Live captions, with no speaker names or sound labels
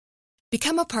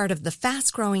Become a part of the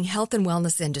fast-growing health and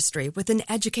wellness industry with an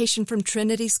education from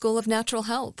Trinity School of Natural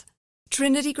Health.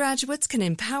 Trinity graduates can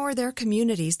empower their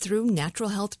communities through natural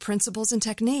health principles and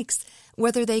techniques,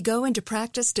 whether they go into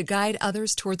practice to guide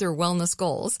others toward their wellness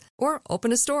goals or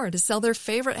open a store to sell their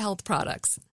favorite health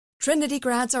products. Trinity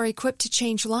grads are equipped to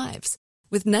change lives.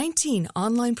 With 19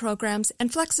 online programs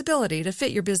and flexibility to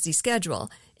fit your busy schedule,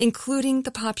 including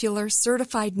the popular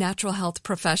Certified Natural Health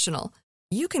Professional,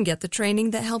 you can get the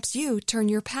training that helps you turn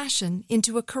your passion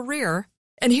into a career.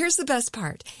 And here's the best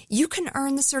part. You can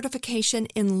earn the certification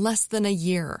in less than a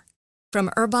year. From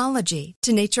herbology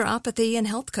to naturopathy and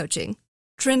health coaching,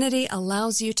 Trinity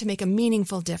allows you to make a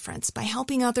meaningful difference by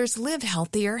helping others live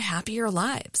healthier, happier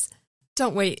lives.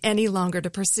 Don't wait any longer to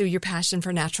pursue your passion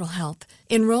for natural health.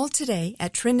 Enroll today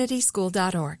at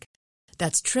trinityschool.org.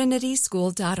 That's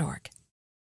trinityschool.org.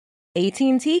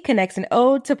 AT&T connects an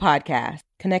ode to podcasts.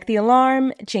 Connect the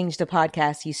alarm, change the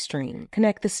podcast you stream.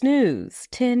 Connect the snooze,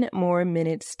 10 more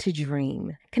minutes to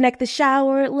dream. Connect the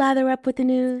shower, lather up with the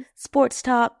news, sports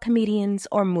talk, comedians,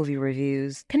 or movie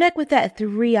reviews. Connect with that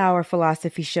 3-hour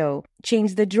philosophy show.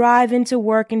 Change the drive into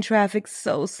work and traffic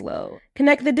so slow.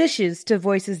 Connect the dishes to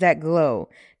voices that glow.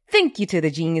 Thank you to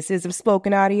the geniuses of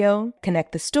spoken audio.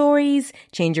 Connect the stories,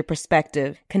 change your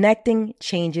perspective. Connecting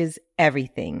changes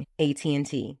everything.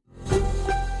 AT&T.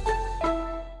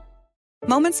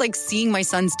 Moments like seeing my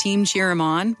son's team cheer him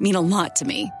on mean a lot to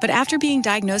me. But after being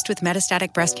diagnosed with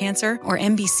metastatic breast cancer, or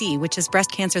MBC, which is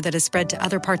breast cancer that has spread to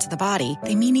other parts of the body,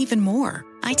 they mean even more.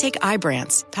 I take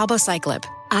Ibrance, palbociclib.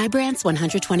 Ibrance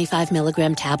 125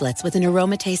 milligram tablets with an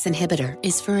aromatase inhibitor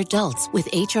is for adults with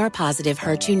HR-positive,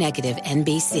 HER2-negative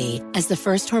MBC as the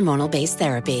first hormonal-based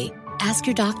therapy. Ask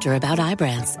your doctor about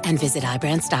Ibrance and visit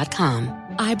Ibrance.com.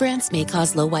 Ibrance may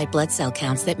cause low white blood cell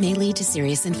counts that may lead to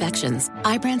serious infections.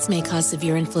 Ibrance may cause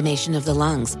severe inflammation of the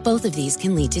lungs. Both of these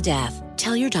can lead to death.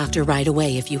 Tell your doctor right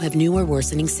away if you have new or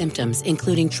worsening symptoms,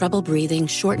 including trouble breathing,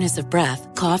 shortness of breath,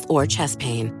 cough, or chest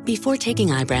pain. Before taking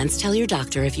Ibrance, tell your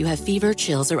doctor if you have fever,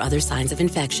 chills, or other signs of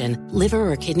infection,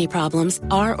 liver or kidney problems,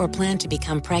 are or plan to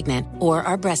become pregnant, or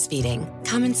are breastfeeding.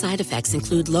 Common side effects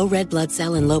include low red blood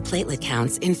cell and low platelet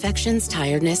counts, infections,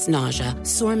 tiredness, nausea,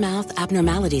 sore mouth,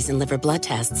 abnormalities in liver blood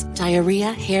tests,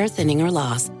 diarrhea, hair thinning or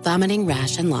loss, vomiting,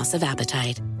 rash, and loss of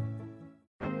appetite.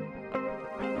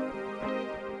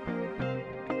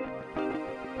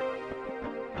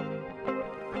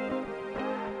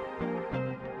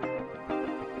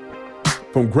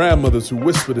 From grandmothers who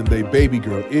whispered in their baby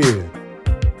girl ear,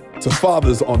 to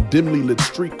fathers on dimly lit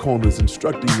street corners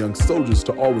instructing young soldiers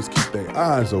to always keep their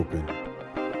eyes open.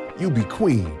 You be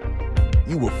queen.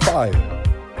 You were fire.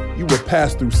 You were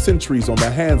passed through centuries on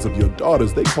the hands of your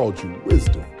daughters. They called you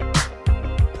wisdom.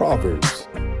 Proverbs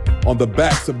on the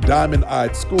backs of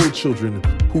diamond-eyed school children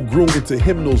who grew into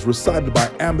hymnals recited by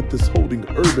amethyst-holding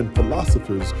urban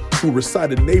philosophers who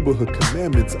recited neighborhood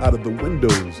commandments out of the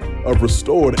windows of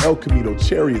restored El Camino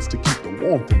chariots to keep the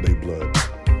warmth in their blood.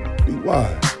 Be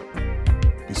wise.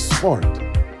 Be smart.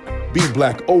 Be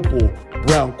black opal,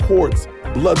 brown quartz,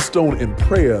 bloodstone, and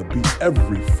prayer. Be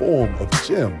every form of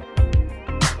gem.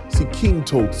 See, king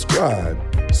told scribe,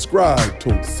 scribe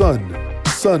told son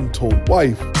told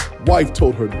wife, wife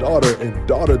told her daughter, and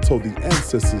daughter told the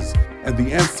ancestors, and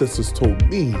the ancestors told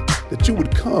me that you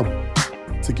would come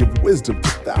to give wisdom to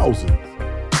thousands.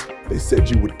 They said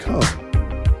you would come,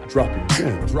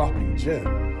 dropping gem.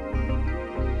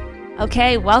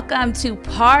 Okay, welcome to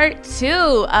part 2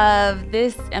 of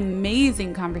this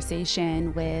amazing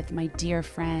conversation with my dear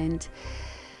friend,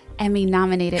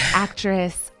 Emmy-nominated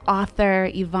actress, author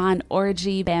Yvonne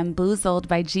Orji. Bamboozled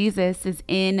by Jesus is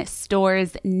in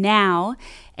stores now.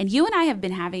 And you and I have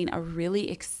been having a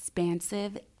really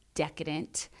expansive,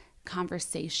 decadent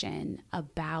conversation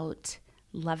about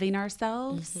loving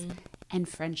ourselves and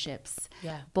friendships.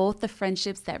 Yeah. Both the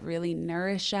friendships that really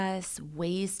nourish us,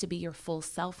 ways to be your full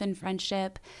self in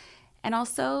friendship, and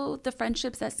also the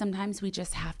friendships that sometimes we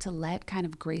just have to let kind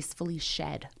of gracefully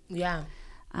shed. Yeah.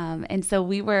 And so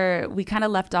we kind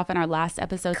of left off in our last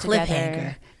episode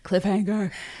together.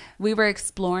 Cliffhanger. We were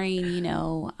exploring,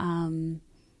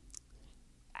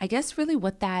 I guess really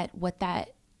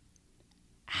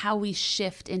how we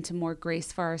shift into more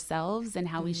grace for ourselves and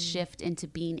how we shift into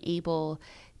being able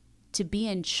to be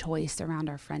in choice around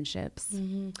our friendships.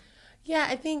 Mm-hmm. Yeah,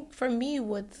 I think for me,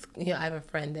 I have a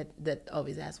friend that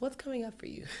always asks, what's coming up for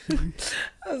you?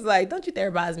 I was like, don't you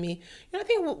dare bother me. I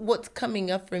think what's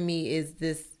coming up for me is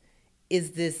this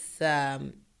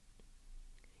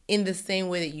in the same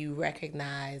way that you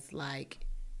recognize, like,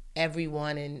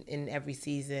 everyone in every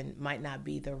season might not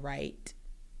be the right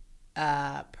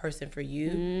person for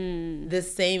you. The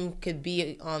same could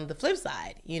be on the flip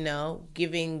side,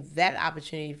 giving that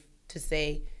opportunity to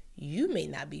say you may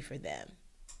not be for them.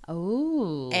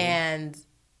 Oh. And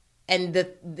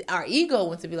our ego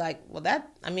wants to be like, well, I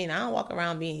don't walk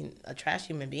around being a trash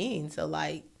human being, so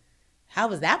like,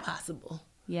 how is that possible?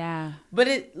 Yeah.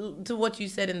 But to what you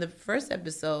said in the first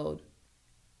episode,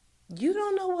 you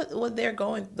don't know what they're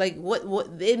going, like what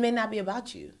it may not be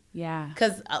about you. Yeah.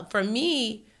 Because for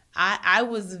me, I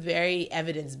was very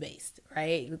evidence-based,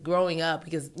 right? Growing up,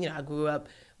 because, I grew up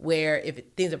where if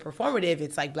things are performative,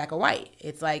 it's like black or white.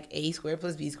 It's like A squared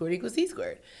plus B squared equals C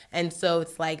squared. And so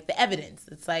it's like the evidence.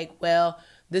 It's like, well,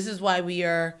 this is why we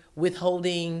are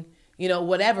withholding,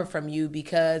 whatever from you,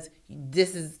 because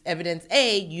this is evidence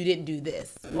A, you didn't do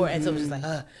this. And so it's just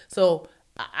like, So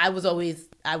I was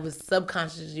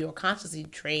subconsciously or consciously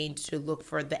trained to look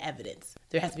for the evidence.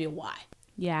 There has to be a why.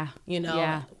 Yeah.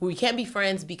 We can't be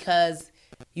friends because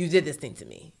you did this thing to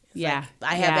me. It's like,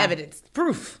 I have evidence,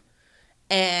 proof.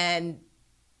 And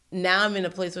now I'm in a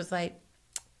place where it's like,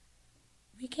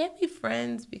 we can't be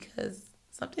friends because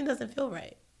something doesn't feel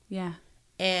right. Yeah.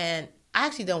 And I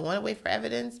actually don't want to wait for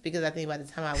evidence, because I think by the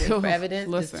time I wait for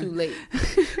evidence, it's too late.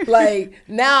 Like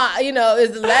now, now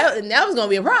it's going to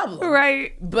be a problem.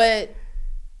 Right. But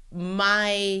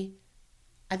I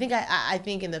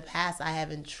think in the past I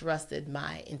haven't trusted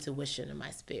my intuition and my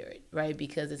spirit, right?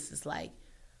 Because it's just like,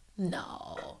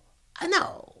 no, I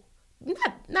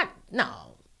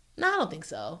don't think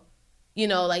so.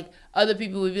 Like other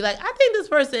people would be like, I think this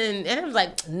person, and it was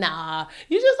like, nah,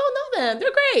 you just don't know them.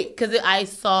 They're great. Because I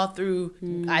saw through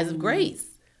eyes of grace.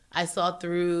 I saw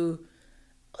through,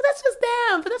 that's just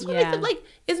them. But that's what makes them, like,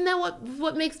 isn't that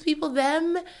what makes people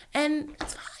them? And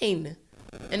it's fine.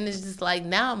 And it's just like,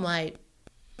 now I'm like,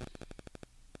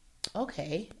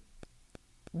 okay,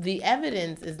 the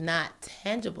evidence is not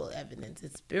tangible evidence,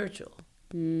 it's spiritual.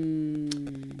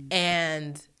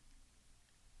 And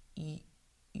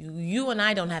you and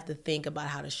I don't have to think about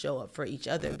how to show up for each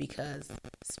other, because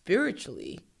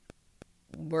spiritually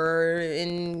we're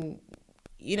in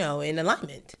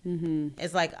alignment.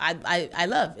 It's like I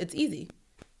love, it's easy,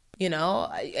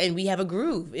 and we have a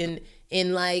groove in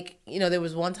like, there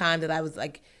was one time that I was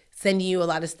like sending you a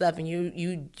lot of stuff, and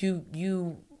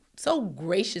you so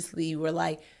graciously were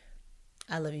like,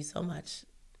 I love you so much.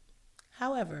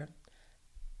 However,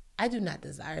 I do not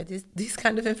desire this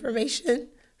kind of information.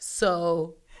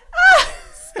 So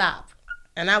stop.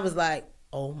 And I was like,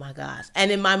 oh my gosh.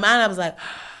 And in my mind, I was like,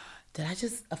 did I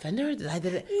just offend her? Did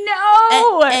it?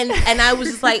 No. And I was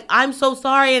just like, I'm so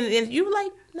sorry. And you were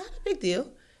like, not a big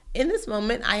deal. In this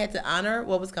moment, I had to honor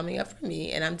what was coming up for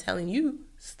me. And I'm telling you,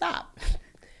 stop.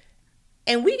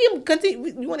 And we can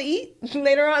continue. You want to eat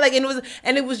later on? Like,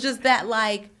 and it was just that,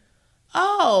 like,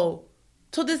 oh,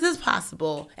 so this is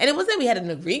possible. And it wasn't that we had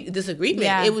a disagreement.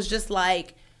 Yeah. It was just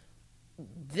like,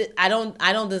 I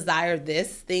don't desire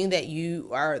this thing that you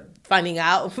are finding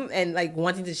out and like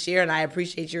wanting to share, and I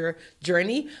appreciate your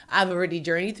journey. I've already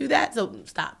journeyed through that, so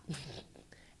stop.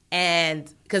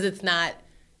 And because it's not,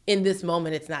 in this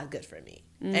moment, it's not good for me.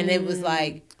 And it was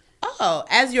like, oh,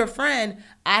 as your friend,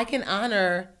 I can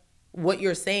honor what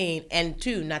you're saying, and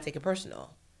 2, not take it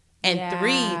personal. And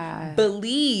 3,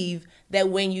 believe that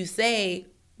when you say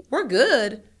we're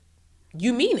good,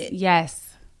 you mean it. Yes.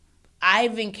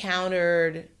 I've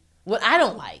encountered what I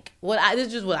don't like. This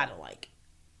is just what I don't like.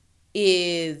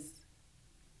 Is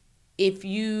if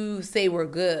you say we're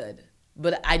good,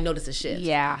 but I notice a shift.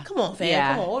 Yeah. Come on, fam.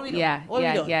 Yeah. Come on. What are we doing? Yeah. What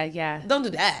are we doing? Yeah. Don't do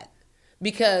that.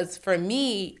 Because for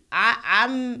me,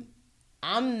 I'm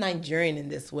Nigerian in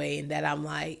this way, in that I'm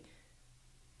like,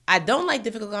 I don't like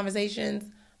difficult conversations,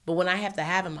 but when I have to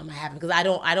have them, I'm gonna have them, because I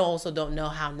don't know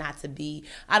how not to be.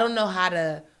 I don't know how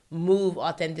to move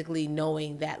authentically,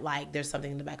 knowing that like there's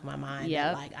something in the back of my mind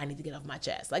that like I need to get off my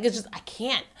chest. Like, it's just, I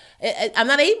can't. I'm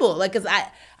not able. Like, because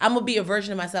I'm gonna be a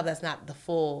version of myself that's not the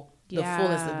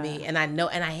fullness of me. And I know,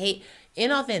 and I hate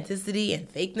inauthenticity and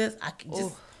fakeness. I can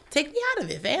just take me out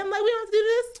of it, fam. Like, we don't have to do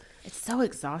this. It's so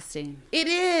exhausting. It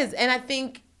is. And I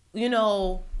think,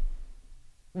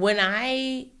 when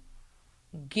I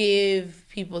give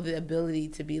people the ability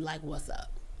to be like, what's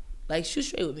up? Like, shoot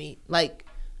straight with me. Like,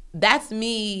 that's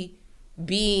me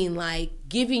being like,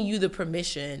 giving you the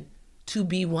permission to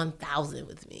be 1,000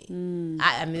 with me.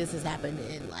 I mean, this has happened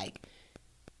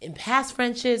in past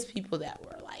friendships, people that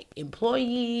were like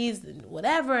employees and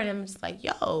whatever. And I'm just like,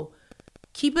 yo,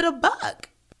 keep it a buck.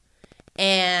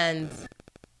 And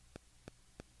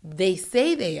they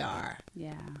say they are.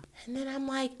 Yeah. And then I'm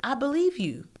like, I believe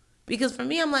you. Because for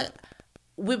me, I'm like,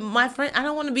 with my friend, I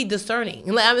don't want to be discerning.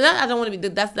 Like, I don't want to be.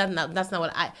 That's not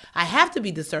what I have to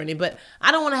be discerning. But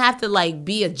I don't want to have to like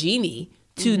be a genie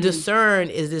to discern,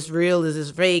 is this real, is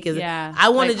this fake? I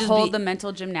want to just hold the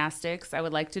mental gymnastics. I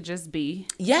would like to just be.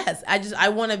 Yes, I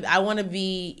want to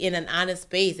be in an honest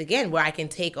space again where I can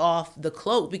take off the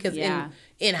cloak, because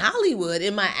in Hollywood,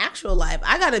 in my actual life,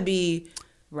 I gotta be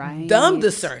dumb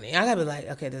discerning. I gotta be like,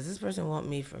 okay, does this person want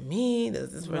me for me?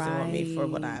 Does this person want me for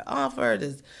what I offer?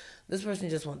 Does this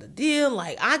person just want the deal?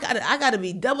 Like I gotta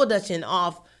be double dutching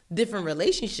off different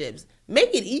relationships.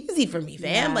 Make it easy for me,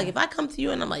 fam. Like if I come to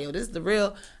you and I'm like, yo, this is the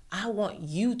real, I want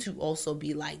you to also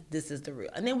be like, this is the real.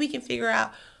 And then we can figure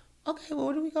out, okay, well,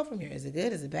 where do we go from here? Is it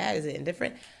good? Is it bad? Is it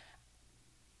indifferent?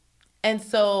 And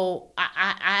so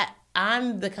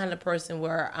I'm the kind of person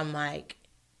where I'm like,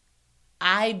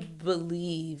 I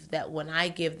believe that when I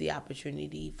give the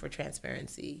opportunity for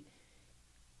transparency,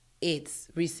 it's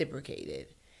reciprocated.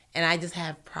 And I just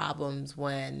have problems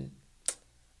when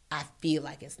I feel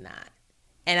like it's not.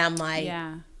 And I'm like,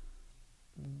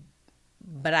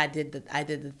 but I did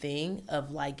the thing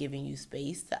of like giving you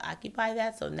space to occupy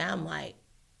that. So now I'm like,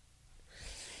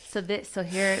 this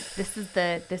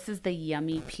is the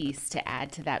yummy piece to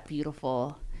add to that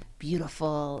beautiful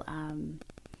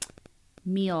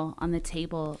meal on the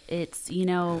table. It's,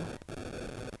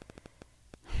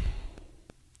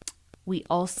 we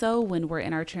also, when we're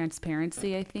in our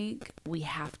transparency, I think we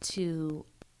have to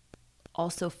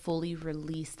also fully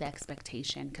release the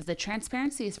expectation, because the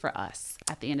transparency is for us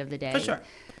at the end of the day. For sure.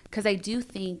 Because I do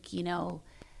think, and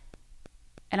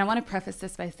I want to preface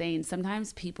this by saying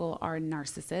sometimes people are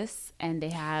narcissists and they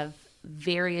have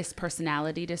various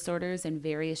personality disorders and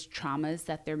various traumas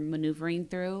that they're maneuvering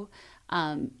through.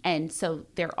 And so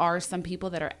there are some people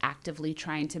that are actively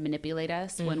trying to manipulate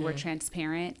us when we're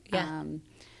transparent. Yeah.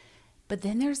 But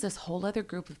then there's this whole other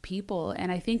group of people.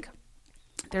 And I think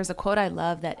there's a quote I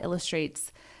love that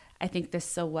illustrates, I think, this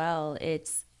so well.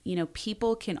 It's,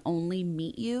 people can only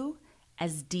meet you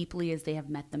as deeply as they have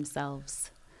met themselves.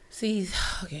 See,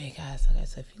 okay, guys, like I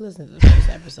said, if you listen to the first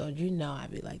episode,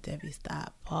 I'd be like, Debbie,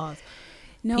 stop, pause.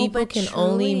 No, people but can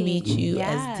truly, only meet you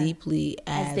as deeply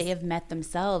as they have met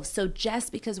themselves. So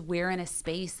just because we're in a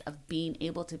space of being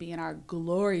able to be in our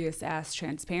glorious ass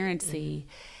transparency,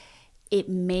 it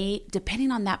may,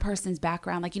 depending on that person's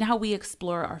background, like, how we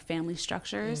explore our family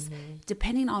structures,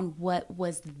 depending on what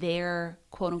was their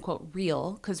quote unquote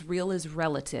real, because real is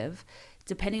relative,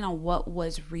 depending on what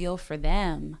was real for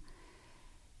them,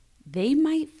 they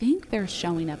might think they're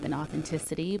showing up in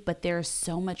authenticity, but there's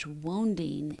so much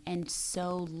wounding and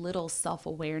so little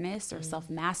self-awareness or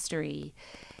self-mastery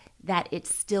that it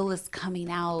still is coming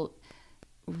out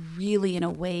really in a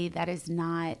way that is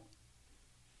not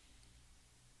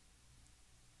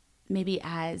maybe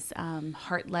as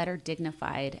heart-led or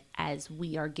dignified as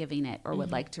we are giving it or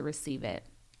would like to receive it.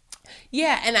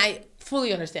 Yeah, and I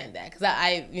fully understand that, because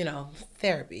I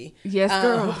therapy. Yes,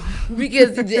 girl.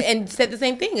 Because and said the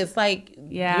same thing. It's like,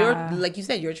 like you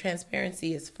said, your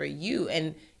transparency is for you,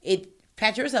 and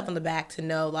pat yourself on the back to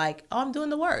know, like, oh, I'm doing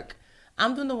the work,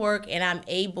 and I'm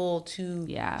able to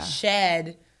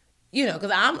shed.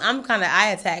 Because I'm kind of,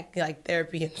 I attack like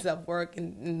therapy and self work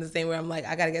in the same way. I'm like,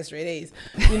 I gotta get straight A's.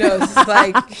 It's just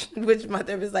like, which my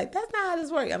therapist is like, that's not how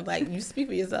this works. I'm like, you speak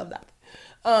for yourself, doctor.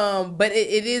 But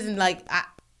it isn't like,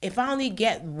 if I only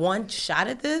get one shot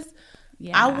at this,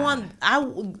 I'm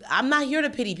not here to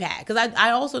pity pat, because I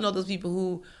also know those people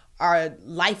who are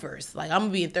lifers. Like, I'm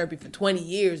gonna be in therapy for 20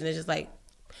 years, and it's just like,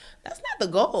 that's not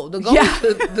the goal. The goal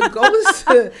is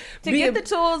to get the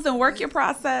tools and work your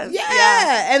process.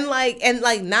 Yeah. And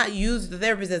like not use the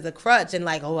therapist as a crutch and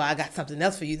like, oh, I got something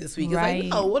else for you this week. It's like,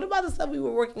 no, what about the stuff we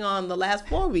were working on the last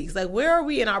 4 weeks? Like, where are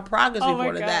we in our progress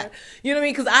report of that? You know what I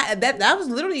mean? Because that was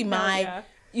literally my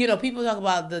people talk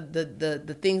about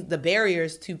the things, the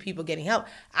barriers to people getting help.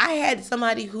 I had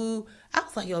somebody who, I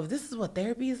was like, yo, if this is what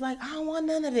therapy is like, I don't want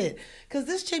none of it. Because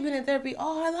this chick been in therapy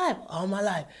all my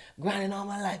life, grinding all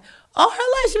my life. All her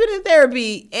life she been in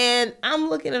therapy. And I'm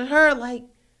looking at her like,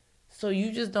 so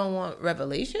you just don't want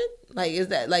revelation? Like, is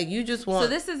that, like, you just want... So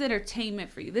this is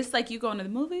entertainment for you. This is like you going to the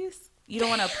movies? You don't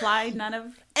want to apply none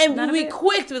of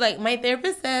quick to be like, my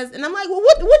therapist says, and I'm like, well,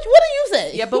 what do you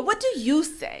say? Yeah, but what do you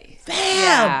say?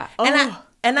 Bam! Yeah.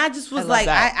 And I just was like,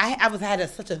 I had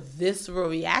such a visceral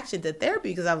reaction to therapy,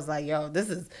 because I was like, yo, this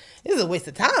is a waste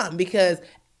of time, because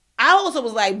I also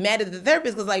was like mad at the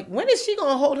therapist, because like, when is she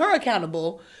gonna hold her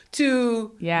accountable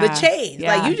to the change?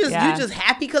 Like, you just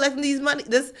happy collecting these money,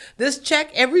 this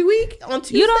check every week on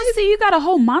Tuesday. You don't see you got a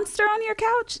whole monster on your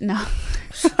couch? No.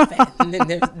 And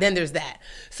then there's that.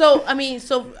 So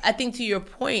I think to your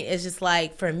point, it's just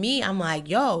like, for me, I'm like,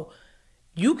 yo,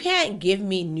 You can't give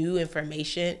me new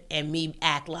information and me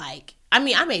act like, I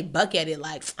mean, I may buck at it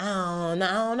like, I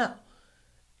don't know.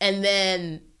 And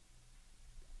then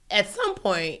at some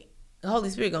point, the Holy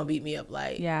Spirit gonna beat me up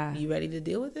like, you ready to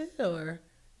deal with it, or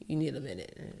you need a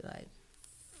minute? And be like,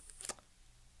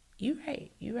 you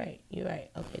right.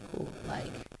 Okay, cool.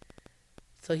 Like,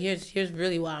 so here's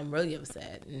really why I'm really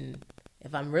upset. And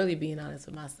if I'm really being honest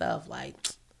with myself, like,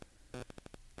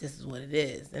 this is what it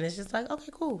is. And it's just like, okay,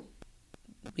 cool.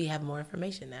 We have more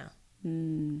information now.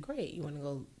 Great. You want to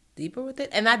go deeper with it?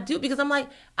 And I do, because I'm like,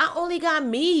 I only got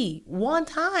me one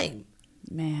time.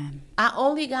 Man. I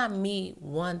only got me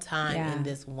one time in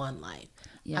this one life.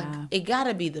 Yeah. It got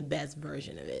to be the best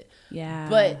version of it. Yeah.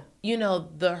 But, you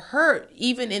know, the hurt,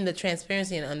 even in the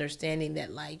transparency and understanding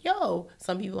that, like,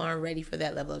 some people aren't ready for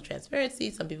that level of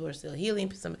transparency. Some people are still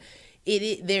healing.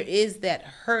 There is that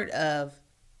hurt of,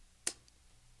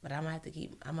 but I'm going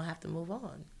to have to move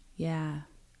on. Yeah.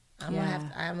 I'm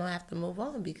gonna have to move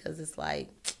on, because it's like,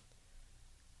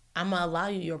 I'm gonna allow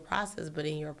you your process, but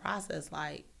in your process,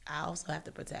 like, I also have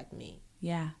to protect me.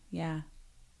 Yeah. You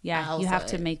have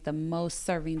to make the most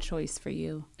serving choice for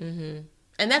you. Mm-hmm.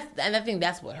 And I think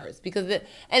that's what hurts, because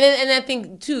and I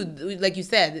think too, like you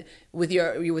said, with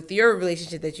your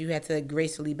relationship that you had to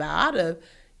gracefully bow out of,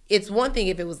 it's one thing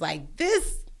if it was like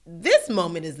this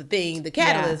moment is the thing, the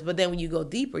catalyst, but then when you go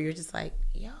deeper, you're just like,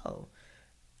 yo,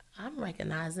 I'm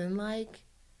recognizing, like,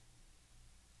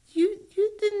 you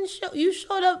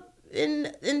showed up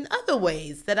in other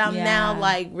ways that I'm now,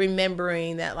 like,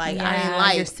 remembering that, like, I didn't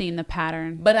like. You're seeing the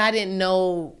pattern. But I didn't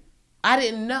know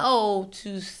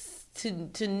to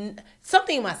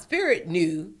something in my spirit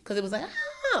knew, because it was like,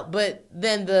 but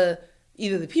then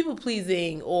either the people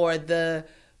pleasing or the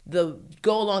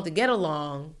go along to get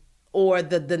along, or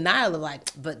the denial of,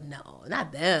 like, but no,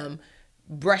 not them,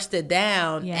 brushed it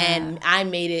down. And I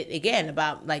made it again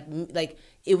about like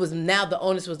it was, now the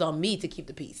onus was on me to keep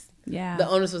the peace. The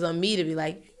onus was on me to be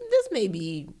like, this may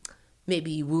be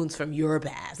maybe wounds from your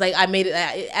past. Like, I made it,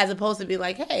 as opposed to be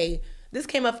like, hey, this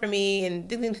came up for me and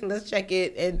let's check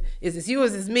it, and is this you or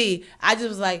is this me? I just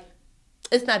was like,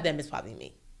 it's not them, it's probably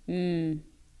me.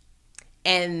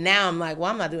 And now I'm like,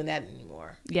 well, I'm not doing that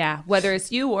anymore. Yeah, whether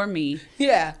it's you or me.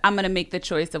 I'm going to make the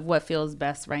choice of what feels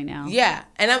best right now.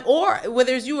 And or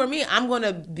whether it's you or me, I'm going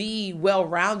to be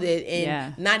well-rounded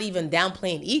and not even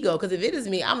downplaying ego, because if it is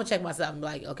me, I'm going to check myself and be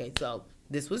like, okay, so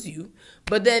this was you.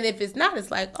 But then if it's not,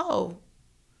 it's like, oh,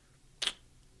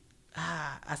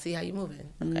 I see how you're moving.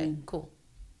 Okay, cool.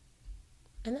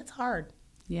 And that's hard.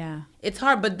 Yeah. It's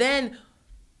hard, but then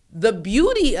the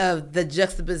beauty of the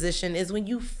juxtaposition is when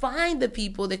you find the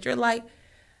people that you're like,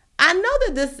 I know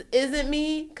that this isn't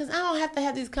me, because I don't have to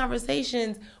have these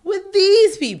conversations with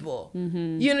these people.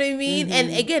 Mm-hmm. You know what I mean? Mm-hmm.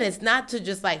 And again, it's not to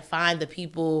just like find the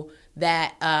people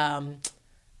that,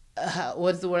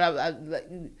 what's the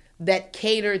word? That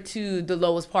cater to the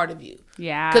lowest part of you.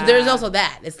 Yeah. Because there's also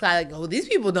that. It's like, oh, these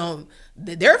people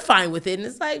they're fine with it. And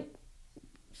it's like,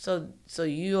 so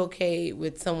you okay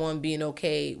with someone being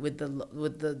okay with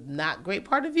the not great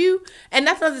part of you? And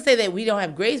that's not to say that we don't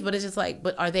have grace, but it's just like,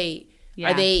 but are they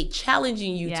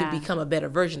challenging you to become a better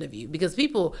version of you? Because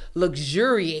people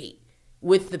luxuriate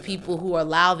with the people who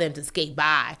allow them to skate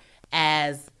by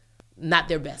as not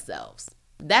their best selves.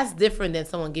 That's different than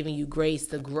someone giving you grace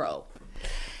to grow.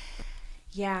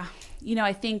 Yeah. You know,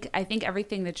 I think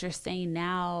everything that you're saying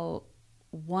now,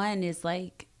 one is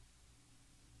like,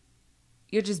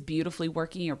 you're just beautifully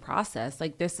working your process.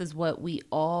 Like, this is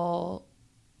the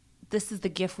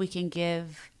gift we can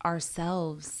give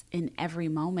ourselves in every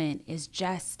moment, is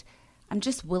just, I'm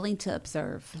just willing to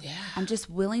observe. Yeah. I'm just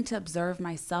willing to observe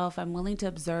myself. I'm willing to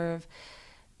observe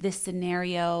this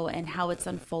scenario and how it's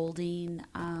unfolding.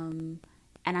 And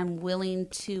I'm willing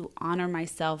to honor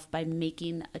myself by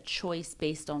making a choice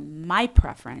based on my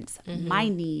preference, my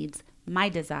needs, my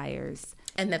desires.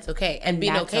 And that's okay. And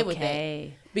being okay with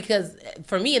it. Because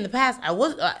for me in the past, I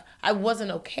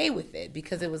wasn't okay with it,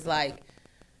 because it was like,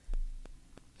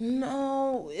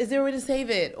 no, is there a way to save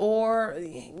it? Or,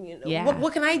 you know,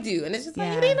 what can I do? And it's just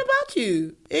like, it ain't about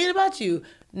you. It ain't about you.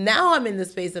 Now I'm in the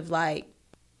space of like,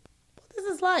 well, this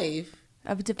is life.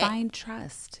 Of divine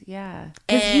trust. Yeah.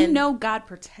 Because you know God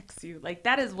protects you. Like,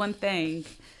 that is one thing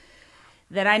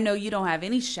that I know you don't have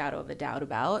any shadow of a doubt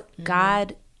about.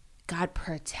 Mm-hmm. God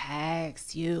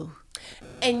protects you.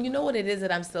 And you know what it is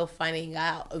that I'm still finding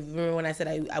out? Remember when I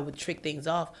said I would trick things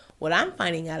off? What I'm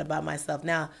finding out about myself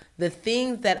now, the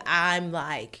things that I'm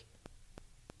like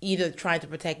either trying to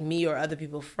protect me or other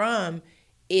people from,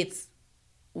 it's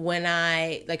when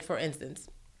like, for instance,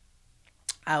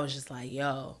 I was just like,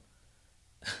 yo,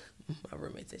 my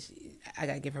roommate said I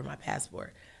gotta give her my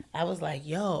passport. I was like,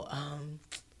 yo,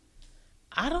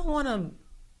 I don't want to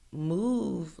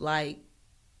move like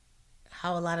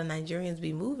how a lot of Nigerians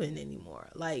be moving anymore.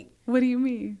 Like, what do you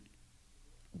mean?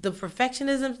 The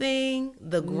perfectionism thing,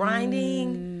 the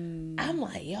grinding. I'm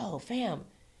like, yo, fam,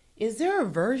 is there a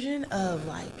version of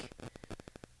like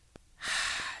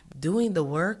doing the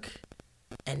work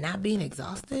and not being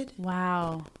exhausted?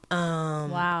 Wow.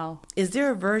 Wow. Is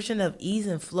there a version of ease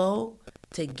and flow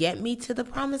to get me to the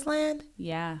promised land?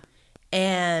 Yeah.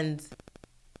 And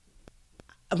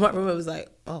my roommate was like,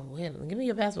 "Oh, wait, give me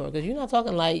your passport because you're not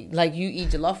talking like you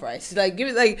eat jollof rice. Like, give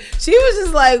me like." She was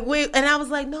just like, "Wait," and I was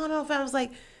like, "No, fam." I was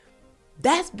like,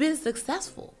 "That's been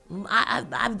successful.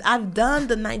 I've done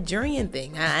the Nigerian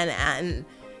thing, and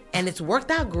it's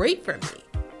worked out great for me.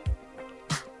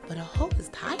 But a hoe is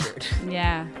tired."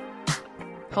 Yeah.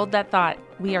 Hold that thought.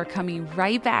 We are coming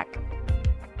right back.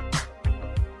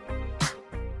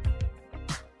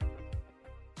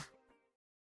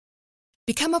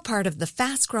 Become a part of the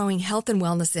fast-growing health and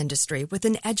wellness industry with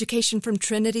an education from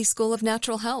Trinity School of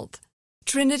Natural Health.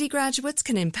 Trinity graduates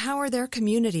can empower their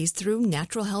communities through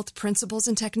natural health principles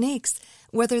and techniques,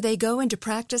 whether they go into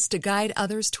practice to guide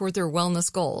others toward their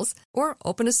wellness goals or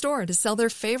open a store to sell their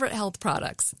favorite health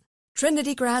products.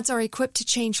 Trinity grads are equipped to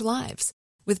change lives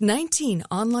with 19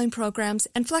 online programs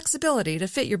and flexibility to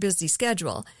fit your busy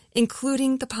schedule,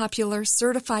 including the popular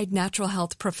Certified Natural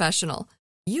Health Professional.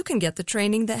 You can get the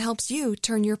training that helps you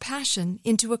turn your passion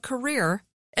into a career.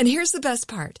 And here's the best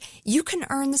part. You can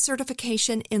earn the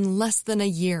certification in less than a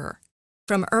year.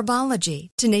 From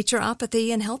herbology to naturopathy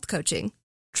and health coaching,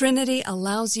 Trinity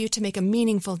allows you to make a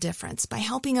meaningful difference by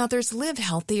helping others live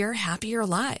healthier, happier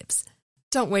lives.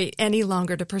 Don't wait any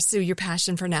longer to pursue your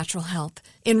passion for natural health.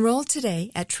 Enroll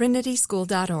today at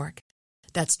trinityschool.org.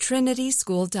 That's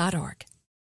trinityschool.org.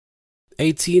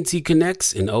 AT&T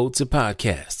connects an ode to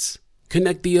podcasts.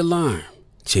 Connect the alarm.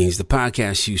 Change the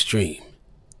podcast you stream.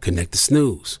 Connect the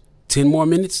snooze. 10 more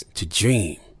minutes to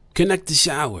dream. Connect the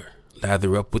shower.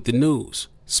 Lather up with the news,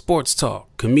 sports talk,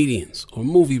 comedians, or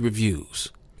movie reviews.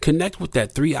 Connect with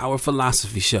that 3-hour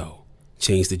philosophy show.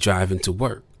 Change the drive into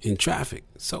work in traffic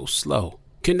so slow.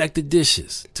 Connect the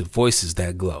dishes to voices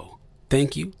that glow.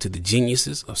 Thank you to the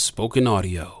geniuses of spoken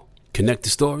audio. Connect the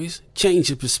stories. Change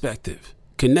your perspective.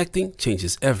 Connecting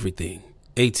changes everything.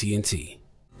 AT&T.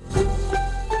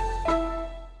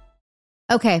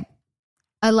 Okay.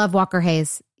 I love Walker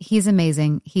Hayes. He's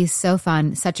amazing. He's so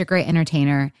fun, such a great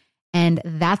entertainer. And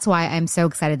that's why I'm so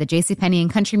excited that JCPenney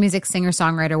and country music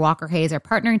singer-songwriter Walker Hayes are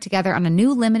partnering together on a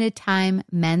new limited time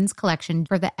men's collection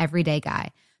for the everyday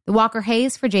guy. The Walker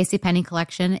Hayes for JCPenney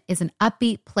collection is an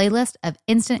upbeat playlist of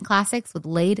instant classics with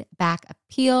laid-back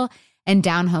appeal and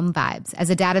down-home vibes. As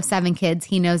a dad of 7 kids,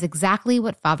 he knows exactly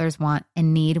what fathers want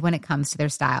and need when it comes to their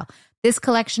style. This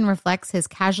collection reflects his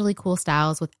casually cool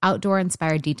styles with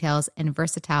outdoor-inspired details and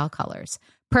versatile colors.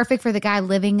 Perfect for the guy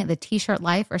living the t-shirt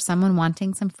life or someone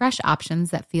wanting some fresh options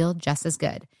that feel just as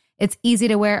good. It's easy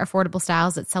to wear, affordable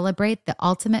styles that celebrate the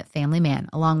ultimate family man,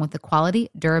 along with the quality,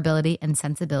 durability, and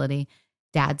sensibility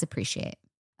dads appreciate.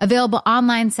 Available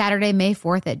online Saturday, May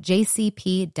 4th at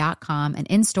jcp.com and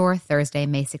in-store Thursday,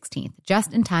 May 16th,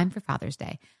 just in time for Father's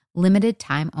Day. Limited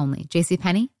time only.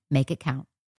 JCPenney, make it count.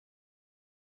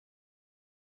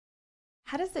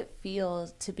 How does it feel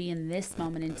to be in this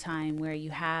moment in time where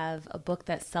you have a book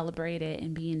that's celebrated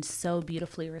and being so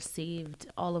beautifully received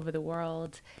all over the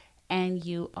world, and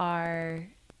you are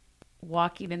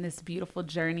walking in this beautiful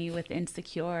journey with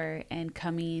Insecure and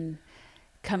coming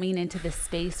into this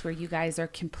space where you guys are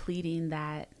completing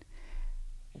that?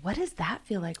 What does that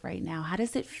feel like right now? How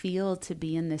does it feel to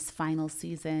be in this final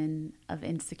season of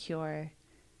Insecure?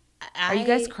 Are you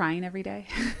guys crying every day?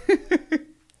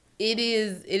 It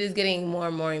is getting more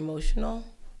and more emotional.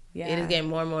 Yeah. It is getting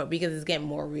more and more because it's getting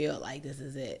more real. Like, this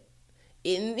is it.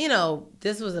 And,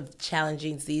 this was a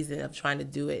challenging season of trying to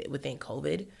do it within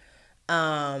COVID,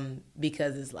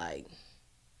 because it's like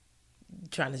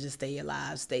trying to just stay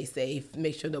alive, stay safe,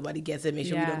 make sure nobody gets it, make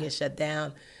sure we don't get shut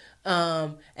down.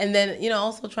 And then,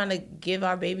 also trying to give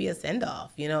our baby a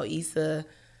send-off. Issa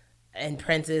and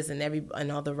Prentice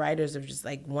and all the writers are just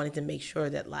like wanting to make sure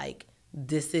that, like,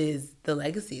 this is the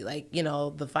legacy. Like,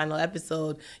 the final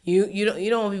episode, you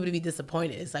don't want people to be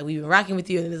disappointed. It's like, we've been rocking with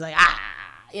you, and it's like,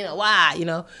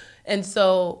 why, And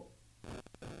so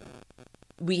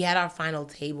we had our final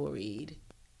table read,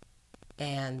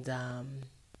 and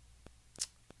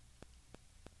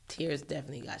tears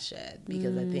definitely got shed,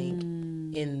 because I think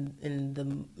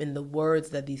in the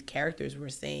words that these characters were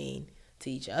saying to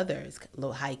each other, it's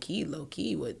low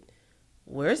key what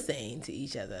we're saying to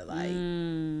each other. Like,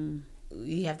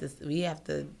 we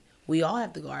all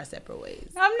have to go our separate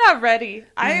ways. I'm not ready.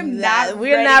 I am not.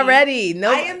 We're not ready.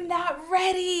 No, I am not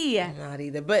ready. I'm not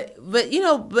either. But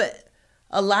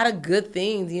a lot of good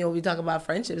things. We talk about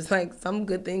friendships. Like some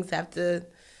good things have to.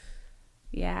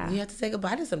 Yeah. You have to say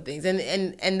goodbye to some things,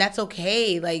 and that's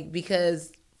okay. Like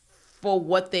because for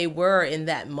what they were in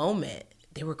that moment,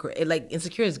 they were great. Like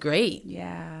Insecure is great.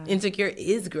 Yeah. Insecure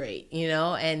is great.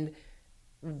 And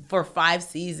for 5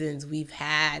 seasons, we've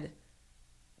had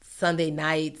Sunday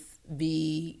nights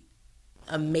be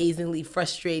amazingly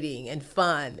frustrating and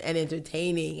fun and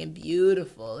entertaining and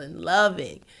beautiful and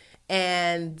loving.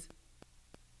 And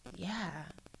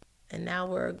and now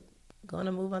we're going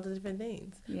to move on to different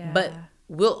things. Yeah. But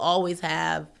we'll always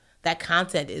have that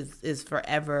content is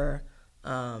forever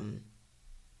on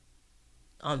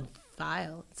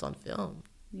file. It's on film.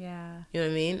 Yeah. You know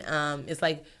what I mean? It's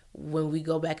like when we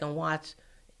go back and watch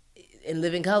In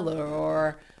Living Color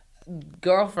or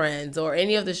Girlfriends or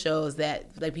any of the shows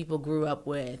that like people grew up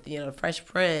with, Fresh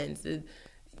Prince,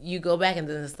 you go back and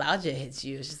the nostalgia hits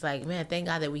you. It's just like, man, thank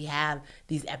God that we have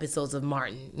these episodes of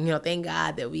Martin. Thank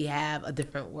God that we have A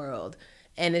Different World.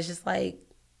 And it's just like,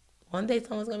 one day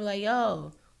someone's going to be like,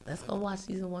 yo, let's go watch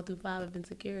season 1 through 5 of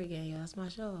Insecure again. Yo, that's my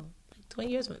show. Like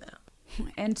 20 years from now.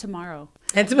 And tomorrow.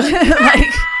 Like,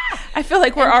 I feel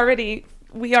like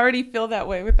we already feel that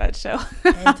way with that show.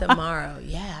 And tomorrow,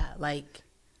 yeah. Like,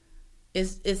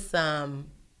 it's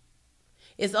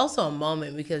also a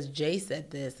moment because Jay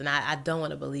said this, and I don't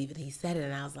want to believe it. He said it,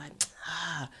 and I was like,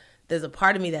 there's a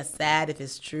part of me that's sad if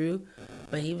it's true,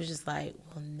 but he was just like,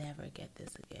 we'll never get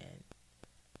this again.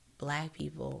 Black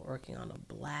people working on a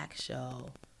Black show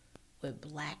with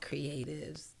Black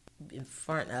creatives in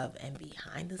front of and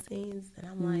behind the scenes, and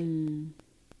I'm like,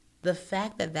 the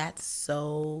fact that that's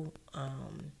so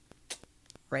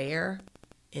rare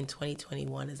in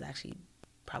 2021 is actually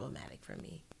problematic for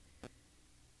me.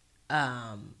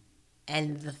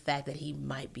 And the fact that he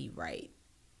might be right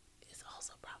is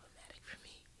also problematic for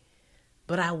me.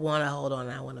 But I want to hold on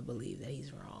and I want to believe that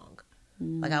he's wrong.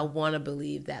 Like, I want to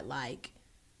believe that, like,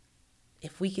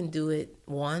 if we can do it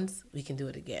once, we can do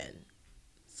it again.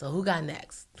 So who got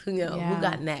next? Who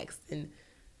got next? And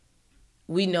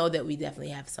we know that we definitely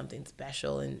have something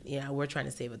special, and we're trying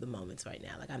to savor the moments right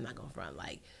now. Like, I'm not gonna front.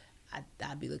 Like,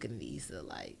 I'd be looking at Issa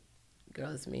like,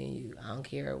 girl, it's me and you. I don't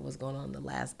care what's going on the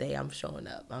last day. I'm showing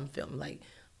up. I'm filming. Like,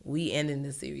 we ending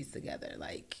the series together.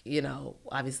 Like,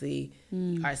 obviously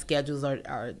our schedules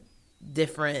are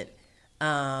different,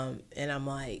 and I'm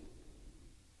like,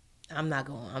 I'm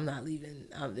not leaving.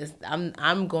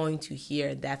 I'm going to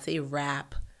hear that's a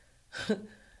wrap.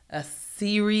 A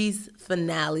series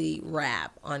finale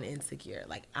wrap on Insecure.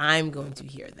 Like, I'm going to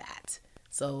hear that.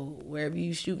 So wherever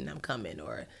you shooting, I'm coming.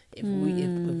 Or if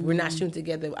we're not shooting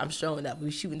together, I'm showing up. If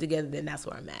we're shooting together, then that's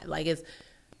where I'm at. Like,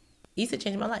 Issa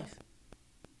changed my life.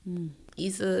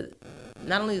 Issa,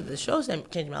 not only the show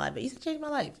changed my life, but Issa changed my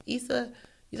life. Issa,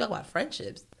 you talk about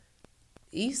friendships.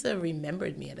 Issa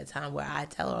remembered me at a time where I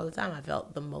tell her all the time I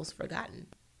felt the most forgotten.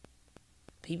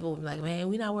 People be like, man,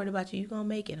 we not worried about you. You gonna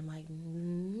make it. I'm like,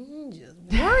 just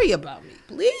worry about me,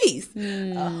 please.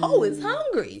 A hoe is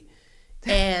hungry.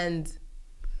 And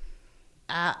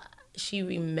she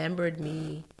remembered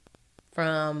me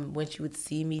from when she would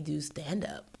see me do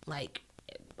stand-up, like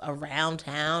around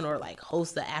town or like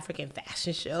host the African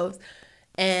fashion shows,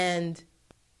 and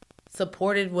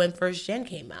supported when First Gen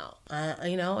came out,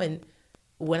 and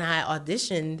when I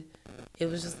auditioned, it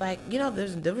was just like,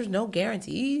 there was no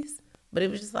guarantees. But it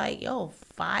was just like,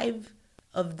 5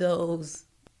 of those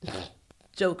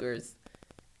jokers,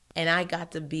 and I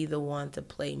got to be the one to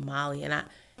play Molly. And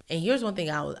here's one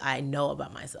thing I know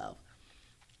about myself.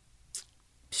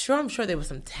 I'm sure there was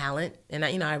some talent, and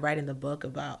I write in the book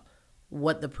about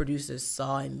what the producers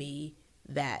saw in me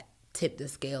that tipped the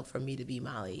scale for me to be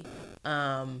Molly,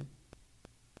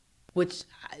 which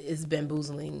is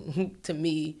bamboozling to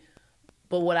me.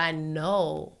 But what I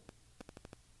know.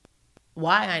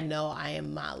 Why I know I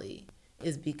am Molly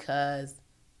is because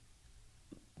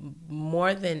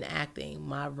more than acting,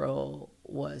 my role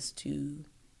was to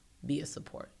be a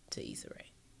support to Issa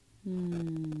Rae.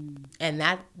 And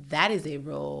that is a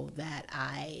role that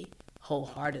I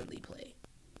wholeheartedly play.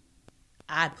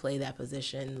 I play that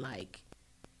position like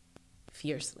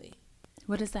fiercely.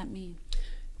 What does that mean?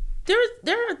 There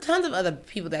are tons of other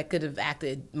people that could have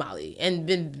acted Molly and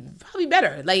been probably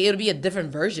better. Like, it'll be a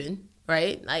different version.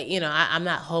 Right? Like, I'm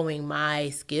not honing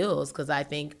my skills because I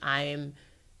think I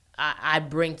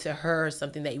bring to her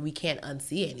something that we can't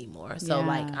unsee anymore. So,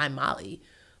 like, I'm Molly.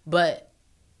 But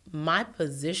my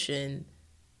position,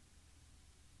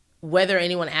 whether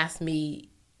anyone asks me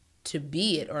to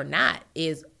be it or not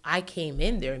is I came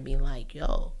in there and being like,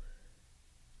 yo,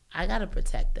 I got to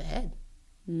protect the head.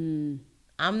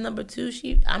 I'm number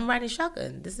 2. I'm riding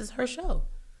shotgun. This is her show.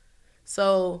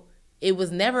 So it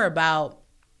was never about,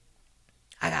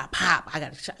 I got pop, I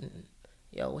got a shot.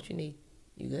 Yo, what you need?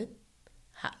 You good?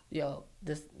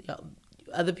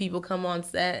 Other people come on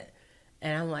set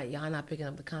and I'm like, y'all not picking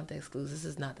up the context clues. This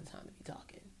is not the time to be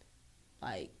talking.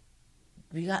 Like,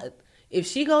 if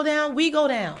she go down, we go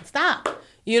down. Stop.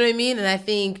 You know what I mean? And I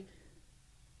think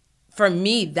for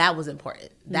me, that was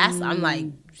important. I'm like,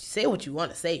 say what you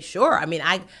want to say. Sure. I mean,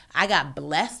 I got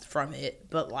blessed from it,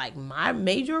 but like my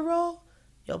major role,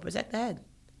 protect the head.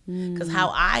 Because how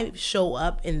I show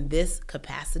up in this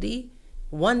capacity,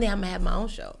 one day I'm going to have my own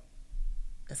show.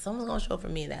 And someone's going to show up for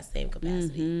me in that same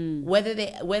capacity. Whether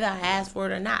I ask for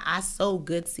it or not, I sow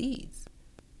good seeds.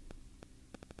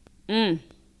 To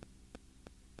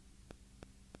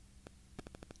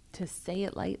say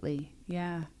it lightly,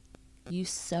 yeah. You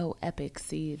sow epic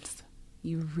seeds.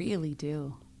 You really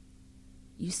do.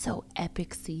 You sow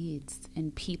epic seeds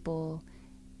in people,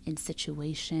 in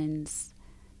situations,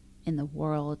 in the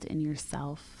world, in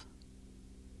yourself.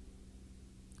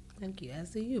 Thank you.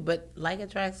 As do you. But like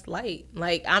attracts like.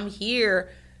 Like, I'm here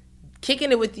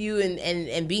kicking it with you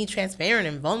and being transparent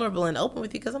and vulnerable and open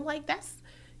with you because I'm like,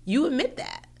 you admit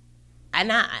that.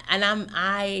 And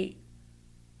I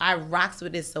rocks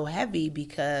with it so heavy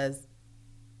because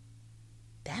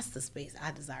that's the space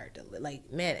I desire to live.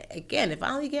 Like, man, again, if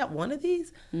I only get one of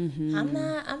these, I'm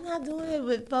not doing it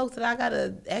with folks that I got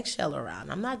an eggshell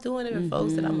around. I'm not doing it with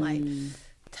folks that I'm like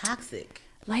toxic.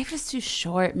 Life is too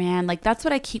short, man. Like, that's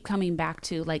what I keep coming back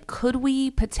to. Like, could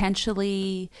we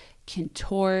potentially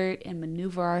contort and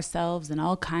maneuver ourselves in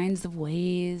all kinds of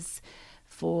ways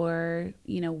for,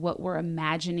 what we're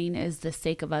imagining is the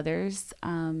sake of others?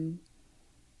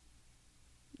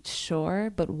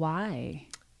 Sure, but why?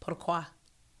 Pourquoi?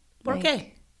 ¿Por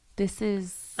qué? This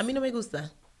is... A mí no me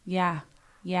gusta. Yeah.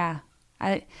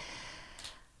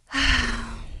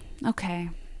 Okay,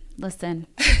 listen.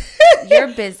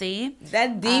 You're busy.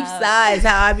 That deep sigh is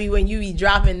how I be when you be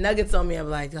dropping nuggets on me.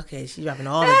 I'm like, okay, she's dropping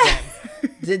all the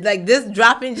gems. Like, this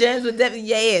dropping gems with depth.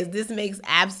 Yes, this makes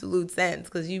absolute sense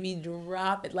because you be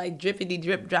dropping, like, drippity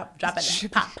drip, drop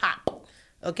it, pop, pop.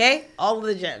 Okay? All of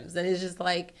the gems. And it's just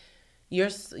like,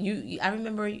 I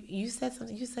remember you said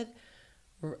something. You said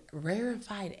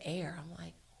rarefied air. I'm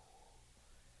like,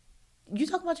 you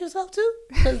talk about yourself too?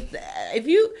 Because if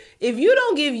you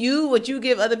don't give you what you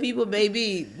give other people,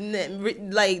 baby,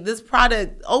 like, this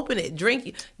product, open it, drink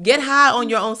it, get high on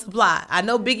your own supply. I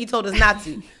know Biggie told us not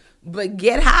to, but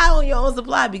get high on your own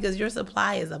supply because your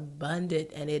supply is abundant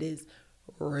and it is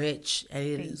rich and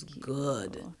it is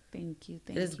good. Thank you.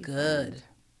 It is good. Friend.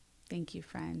 Thank you,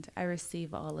 friend. I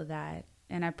receive all of that.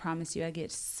 And I promise you, I get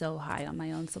so high on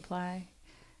my own supply.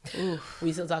 Oof.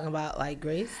 We still talking about like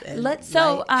grace? And this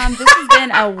has been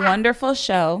a wonderful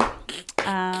show.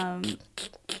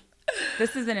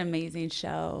 This is an amazing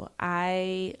show.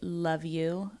 I love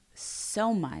you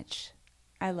so much.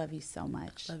 I love you so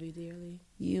much. Love you dearly.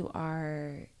 You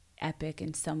are epic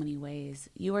in so many ways.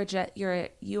 You are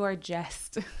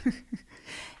just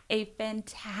a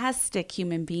fantastic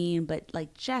human being, but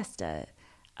like just a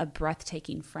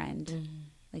breathtaking friend.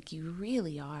 Like, you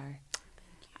really are.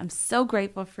 I'm so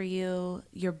grateful for you.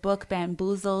 Your book,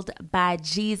 Bamboozled by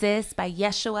Jesus, by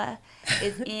Yeshua,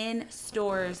 is in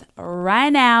stores right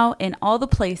now in all the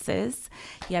places.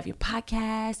 You have your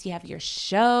podcast. You have your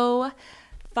show.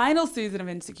 Final season of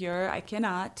Insecure. I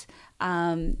cannot.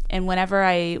 And whenever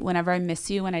I miss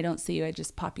you and I don't see you, I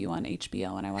just pop you on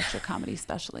HBO and I watch your comedy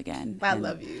special again. I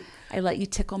love you. I let you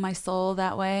tickle my soul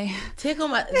that way. Tickle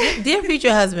my dear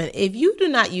future husband. If you do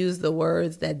not use the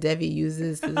words that Devi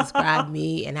uses to describe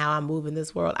me and how I move in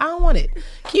this world, I don't want it.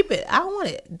 Keep it. I don't want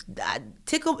it.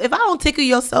 If I don't tickle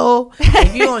your soul,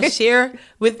 if you don't share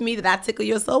with me that I tickle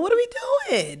your soul, what are we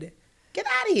doing? Get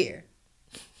out of here.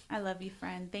 I love you,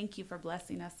 friend. Thank you for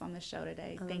blessing us on the show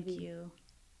today. Thank you.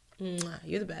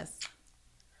 You're the best.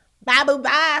 Bye, boo,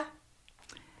 bye.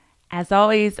 As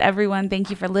always, everyone, thank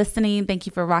you for listening. Thank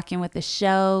you for rocking with the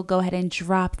show. Go ahead and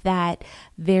drop that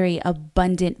very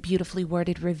abundant, beautifully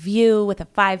worded review with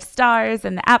 5 stars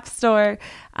in the App Store,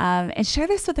 and share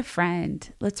this with a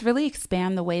friend. Let's really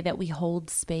expand the way that we hold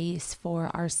space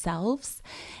for ourselves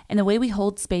and the way we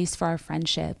hold space for our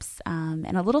friendships.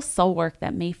 And a little soul work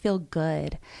that may feel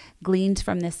good gleaned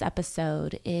from this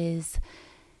episode is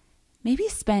maybe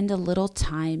spend a little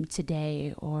time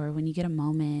today or when you get a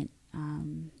moment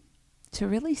to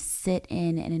really sit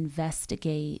in and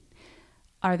investigate,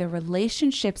 are the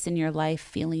relationships in your life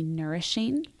feeling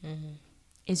nourishing?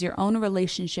 Is your own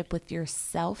relationship with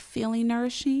yourself feeling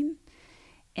nourishing?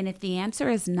 And if the answer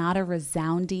is not a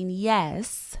resounding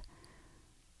yes,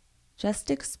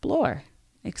 just explore.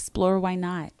 Explore why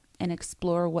not, and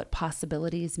explore what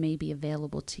possibilities may be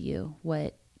available to you,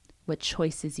 what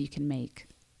choices you can make.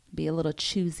 Be a little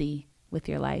choosy with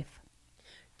your life.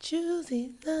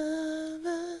 Choosy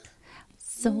lover.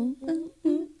 So,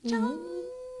 all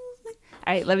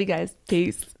right, love you guys.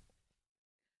 Peace.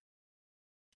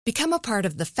 Become a part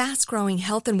of the fast-growing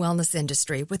health and wellness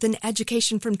industry with an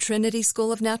education from Trinity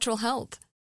School of Natural Health.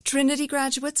 Trinity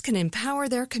graduates can empower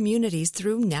their communities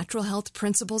through natural health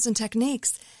principles and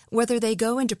techniques, whether they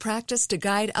go into practice to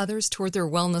guide others toward their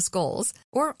wellness goals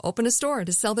or open a store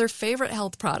to sell their favorite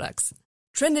health products.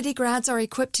 Trinity grads are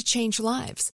equipped to change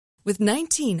lives with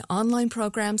 19 online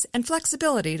programs and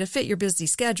flexibility to fit your busy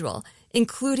schedule,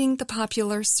 including the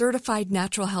popular Certified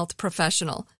Natural Health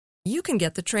Professional. You can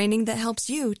get the training that helps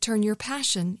you turn your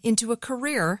passion into a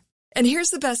career. And here's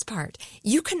the best part.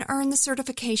 You can earn the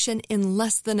certification in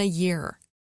less than a year.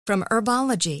 From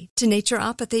herbology to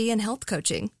naturopathy and health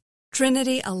coaching,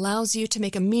 Trinity allows you to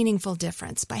make a meaningful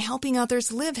difference by helping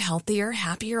others live healthier,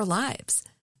 happier lives.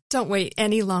 Don't wait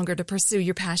any longer to pursue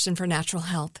your passion for natural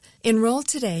health. Enroll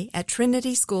today at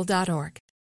trinityschool.org.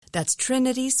 That's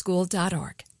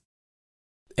trinityschool.org.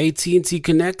 AT&T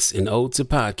connects an ode to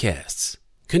podcasts.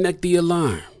 Connect the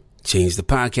alarm. Change the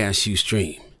podcast you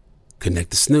stream. Connect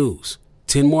the snooze.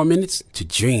 10 more minutes to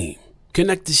dream.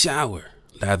 Connect the shower.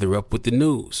 Lather up with the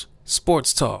news,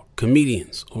 sports talk,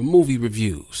 comedians, or movie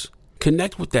reviews.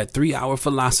 Connect with that 3-hour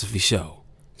philosophy show.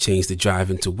 Change the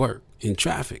drive into work in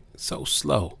traffic so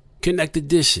slow. Connect the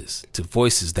dishes to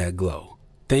voices that glow.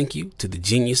 Thank you to the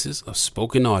geniuses of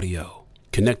spoken audio.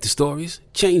 Connect the stories.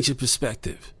 Change your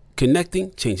perspective.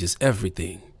 Connecting changes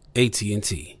everything.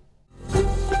 AT&T.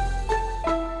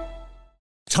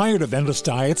 Tired of endless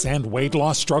diets and weight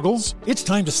loss struggles? It's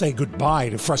time to say goodbye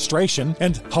to frustration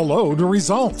and hello to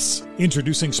results.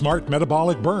 Introducing Smart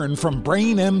Metabolic Burn from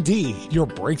Brain MD, your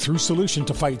breakthrough solution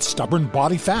to fight stubborn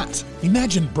body fat.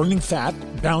 Imagine burning fat,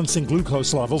 balancing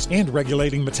glucose levels, and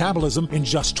regulating metabolism in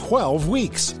just 12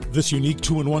 weeks. This unique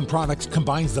 2-in-1 product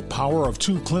combines the power of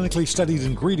 2 clinically studied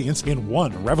ingredients in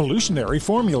one revolutionary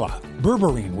formula.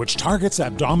 Berberine, which targets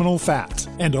abdominal fat,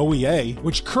 and OEA,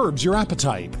 which curbs your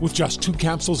appetite. With just 2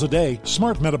 capsules a day,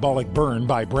 Smart Metabolic Burn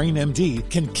by Brain MD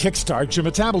can kickstart your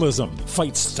metabolism,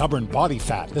 fight stubborn body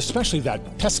fat, especially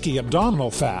that pesky abdominal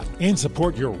fat, and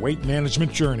support your weight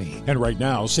management journey. And right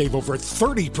now, save over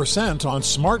 30% on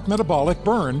Smart Metabolic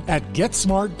Burn at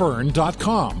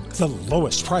GetSmartBurn.com. The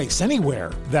lowest price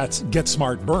anywhere. That's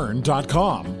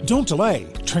GetSmartBurn.com. Don't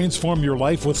delay. Transform your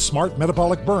life with Smart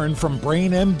Metabolic Burn from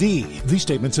Brain MD. These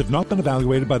statements have not been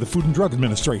evaluated by the Food and Drug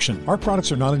Administration. Our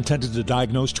products are not intended to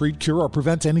diagnose, treat, cure, or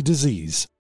prevent any disease.